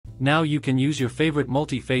Now you can use your favorite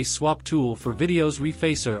multi-face swap tool for videos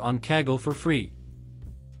Refacer on Kaggle for free.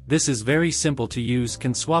 This is very simple to use,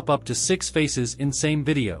 can swap up to 6 faces in same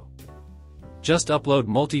video. Just upload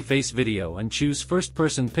multi-face video and choose first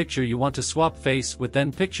person picture you want to swap face with,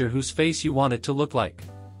 then picture whose face you want it to look like.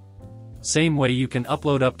 Same way you can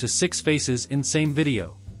upload up to 6 faces in same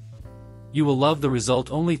video. You will love the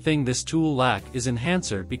result. Only thing this tool lack is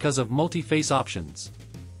enhancer because of multi-face options.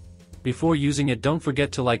 Before using it, don't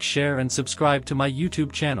forget to like, share and subscribe to my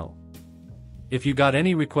YouTube channel. If you got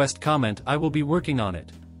any request, comment, I will be working on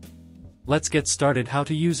it. Let's get started. How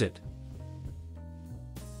to use it.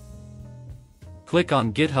 Click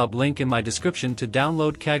on GitHub link in my description to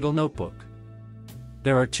download Kaggle notebook.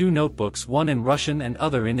 There are 2 notebooks, one in Russian and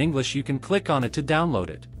other in English. You can click on it to download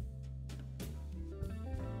it.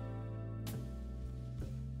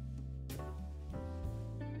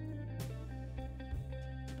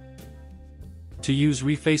 To use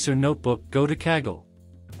Refacer notebook, go to Kaggle.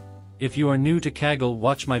 If you are new to Kaggle,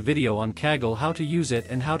 watch my video on Kaggle, how to use it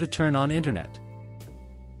and how to turn on internet.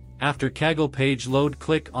 After Kaggle page load,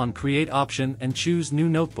 click on Create option and choose New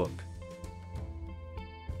Notebook.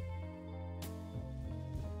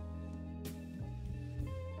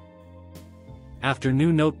 After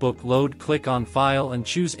New Notebook load, click on File and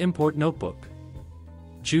choose Import Notebook.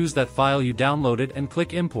 Choose that file you downloaded and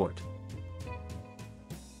click Import.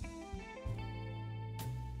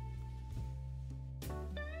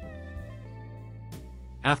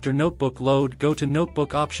 After Notebook load, go to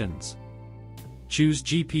Notebook Options. Choose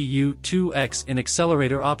GPU 2x in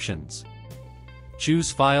Accelerator options.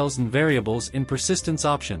 Choose Files and Variables in Persistence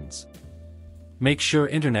options. Make sure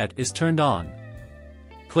Internet is turned on.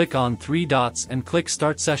 Click on 3 dots and click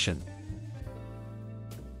Start Session.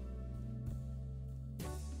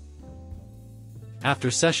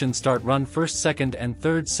 After session start, run first, second and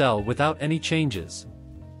third cell without any changes.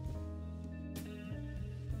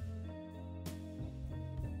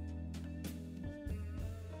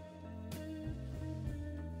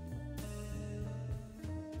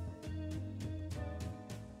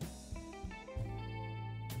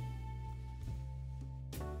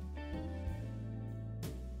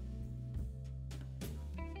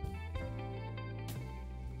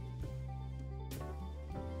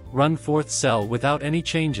 Run fourth cell without any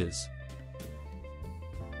changes.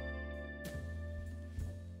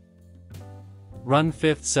 Run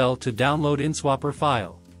fifth cell to download InSwapper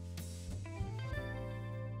file.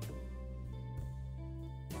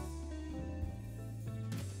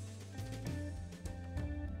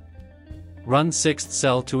 Run sixth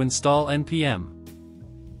cell to install npm.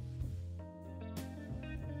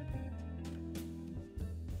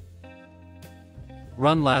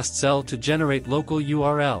 Run last cell to generate local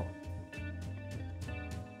URL.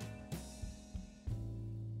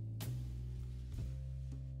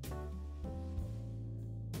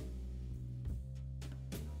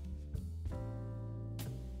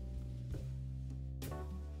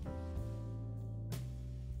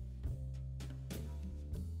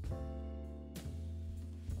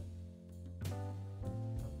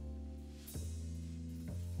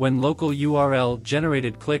 When local URL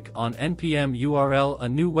generated, click on npm URL, a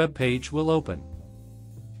new web page will open.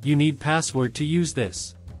 You need password to use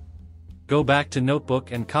this. Go back to Notebook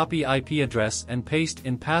and copy IP address and paste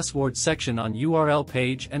in password section on URL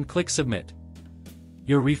page and click Submit.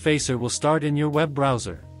 Your Refacer will start in your web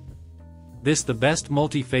browser. This the best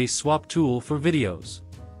multi-face swap tool for videos.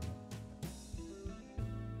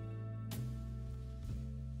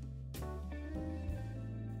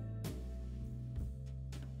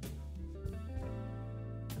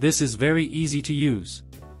 This is very easy to use.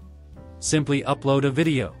 Simply upload a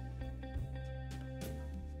video.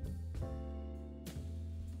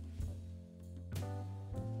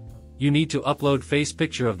 You need to upload face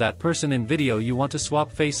picture of that person in video you want to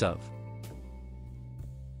swap face of.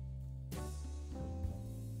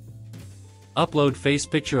 Upload face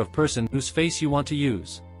picture of person whose face you want to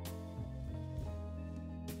use.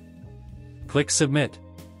 Click Submit.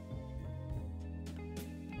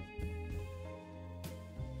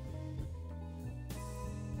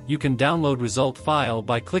 You can download result file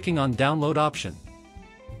by clicking on Download option.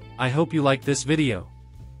 I hope you liked this video.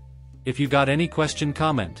 If you got any question,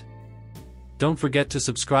 comment. Don't forget to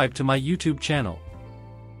subscribe to my YouTube channel.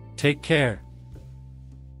 Take care.